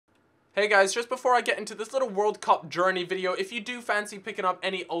Hey guys, just before I get into this little World Cup journey video, if you do fancy picking up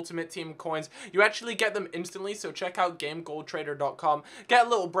any Ultimate Team coins, you actually get them instantly, so check out GameGoldTrader.com. Get a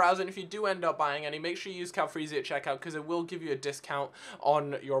little browse, and if you do end up buying any, make sure you use Calfreezy at checkout because it will give you a discount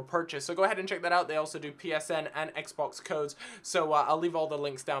on your purchase. So go ahead and check that out. They also do PSN and Xbox codes, so I'll leave all the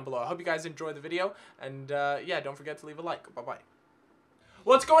links down below. I hope you guys enjoy the video, and yeah, don't forget to leave a like. Bye-bye.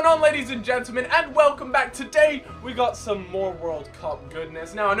 What's going on, ladies and gentlemen, and welcome back. Today we got some more World Cup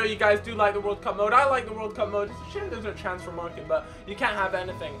goodness. Now I know you guys do like the World Cup mode. I like the World Cup mode. It's a shame there's no transfer market, but you can't have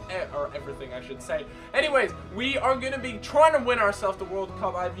anything, or everything I should say. Anyways, we are going to be trying to win ourselves the World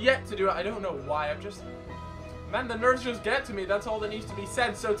Cup. I've yet to do it. I don't know why. Man, the nerves just get to me. That's all that needs to be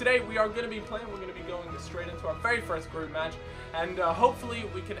said. So today we are going to be playing. We're going to be going straight into our very first group match. And hopefully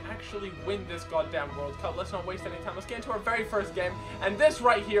we can actually win this goddamn World Cup. Let's not waste any time. Let's get into our very first game. And this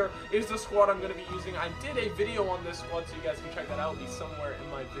right here is the squad I'm going to be using. I did a video on this squad, so you guys can check that out. It'll be somewhere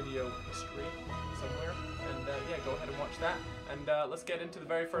in my video history. Somewhere. And yeah, go ahead and watch that. And let's get into the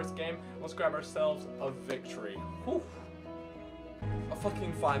very first game. Let's grab ourselves a victory. Whew. A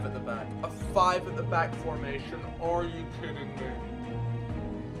fucking 5 at the back. A 5 at the back formation. Are you kidding me?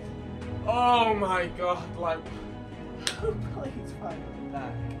 Oh my god, like, who plays 5 at the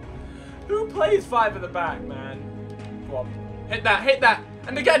back? Who plays 5 at the back, man? Go on. Hit that, hit that.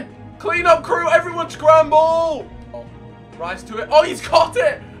 And again, clean up crew, everyone scramble! Oh, rise to it. Oh, he's got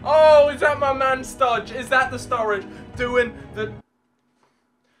it! Oh, is that my man Studge? Is that the Sturridge doing the...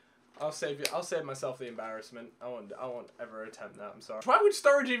 I'll save myself the embarrassment. I won't ever attempt that. I'm sorry. Why would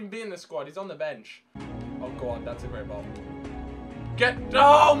Sturridge even be in the squad? He's on the bench. Oh, go on. That's a great ball. Get.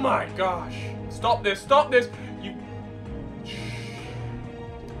 Oh my gosh! Stop this! Stop this! You.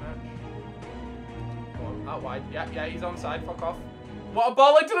 Go on. Out wide. Yeah. He's onside. Fuck off. What a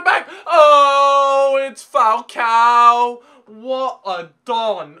ball into the back! Oh, it's Falcao. What a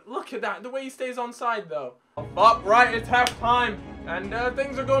don! Look at that. The way he stays onside though. Up right. It's half time. And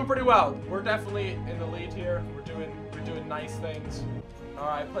things are going pretty well. We're definitely in the lead here. We're doing nice things. All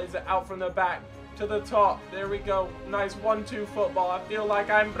right, plays it out from the back to the top. There we go. Nice 1-2 football. I feel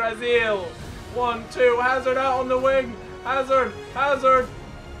like I'm Brazil. 1-2. Hazard out on the wing. Hazard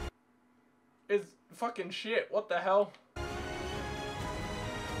is fucking shit. What the hell?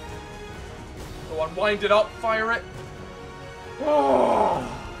 Go on, wind it up. Fire it. Oh.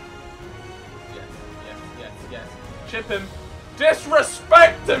 Yes. Chip him.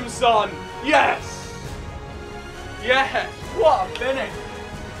 Disrespect him, son! Yes! Yes! What a finish!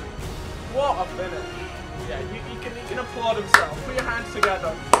 What a finish! Yeah, he can applaud himself. Put your hands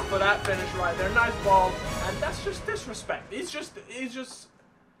together for that finish right there. Nice ball. And that's just disrespect. He's just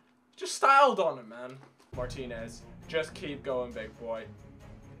styled on him, man. Martinez, just keep going, big boy.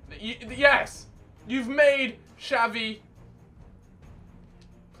 Yes! You've made Xavi...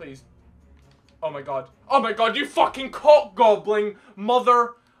 Please. Oh my god. Oh my god, you fucking cock-gobbling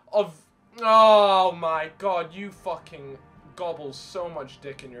mother of... Oh my god, you fucking gobble so much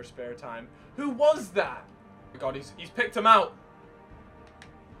dick in your spare time. Who was that? Oh my god, he's picked him out.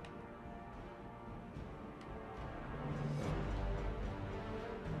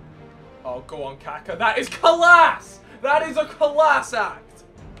 Oh, go on, Kaka. That is class! That is a class act!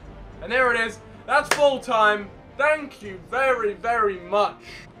 And there it is. That's full time. Thank you very, very much.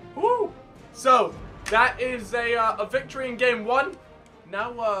 Woo! So, that is a victory in game 1.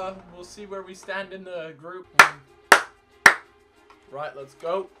 Now, we'll see where we stand in the group. Right, let's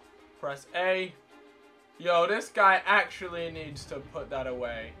go. Press A. Yo, this guy actually needs to put that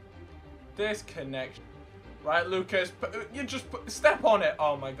away. This connection. Right, Lucas, you just step on it.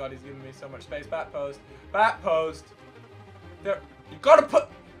 Oh my god, he's giving me so much space. Back post. Back post. There. You gotta put...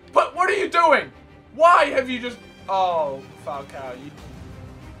 What are you doing? Why have you just... Oh, Falcao, you...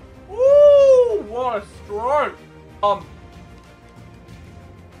 Woo! What a stroke!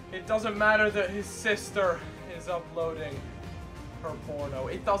 It doesn't matter that his sister is uploading her porno.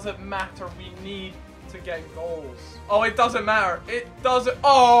 It doesn't matter. We need to get goals. Oh, it doesn't matter. It doesn't.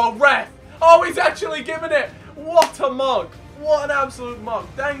 Oh, ref! Oh, he's actually giving it! What a mug! What an absolute mug!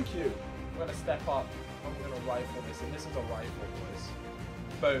 Thank you. I'm gonna step up. I'm gonna rifle this, and this is a rifle, boys.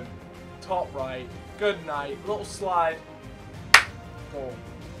 Boom. Top right. Good night. Little slide. Goal.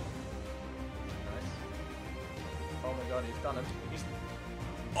 Oh my god, he's done it.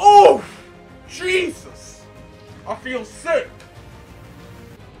 Oh! Jesus! I feel sick!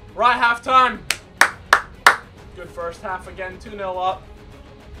 Right, half time. Good first half again, 2-0 up.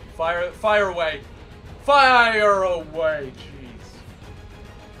 Fire away. Fire away, jeez.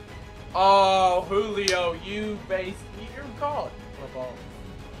 Oh, Julio, you're God. What a ball.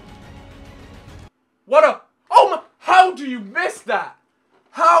 What a... Oh my... How do you miss that?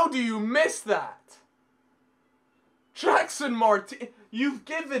 How do you miss that? Jackson Martin, you've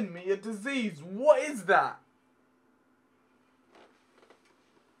given me a disease. What is that?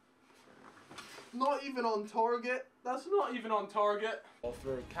 Not even on target. That's not even on target. All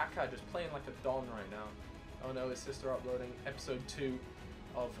through. Kaka just playing like a don right now. Oh no, his sister uploading episode 2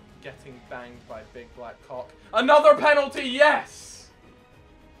 of getting banged by Big Black Cock. Another penalty, yes!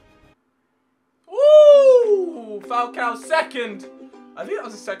 Woo! Falcao second. I think that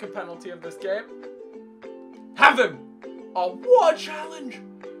was the second penalty of this game. Have him! Oh, what a challenge!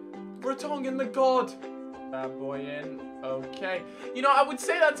 Vertonghen the god. Bad boy in. Okay. You know, I would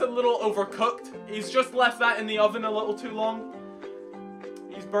say that's a little overcooked. He's just left that in the oven a little too long.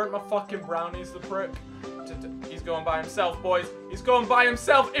 He's burnt my fucking brownies, the prick. He's going by himself, boys. He's going by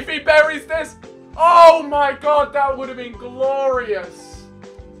himself. If he buries this, oh my god, that would have been glorious.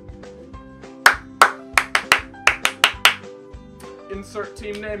 Insert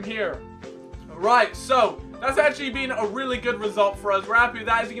team name here. Right, so that's actually been a really good result for us. We're happy with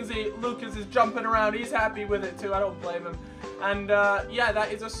that. As you can see, Lucas is jumping around. He's happy with it too. I don't blame him. And yeah,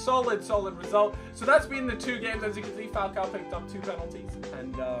 that is a solid result. So that's been the 2 games. As you can see, Falcao picked up 2 penalties.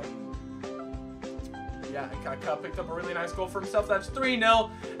 And yeah, Kaka picked up a really nice goal for himself. That's 3-0.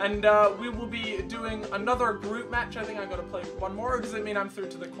 And we will be doing another group match. I think I got to play one more. Or does it mean I'm through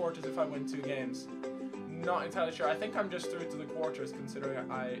to the quarters if I win 2 games? Not entirely sure. I think I'm just through to the quarters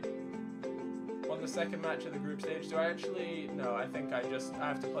considering I won the second match of the group stage. Do I actually? No, I think I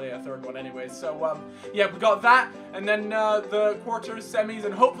have to play a 3rd one anyway. So yeah, we got that, and then the quarters, semis,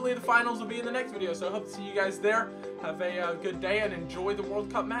 and hopefully the finals will be in the next video. So I hope to see you guys there. Have a good day and enjoy the World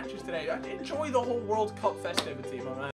Cup matches today. Enjoy the whole World Cup festivity, my man.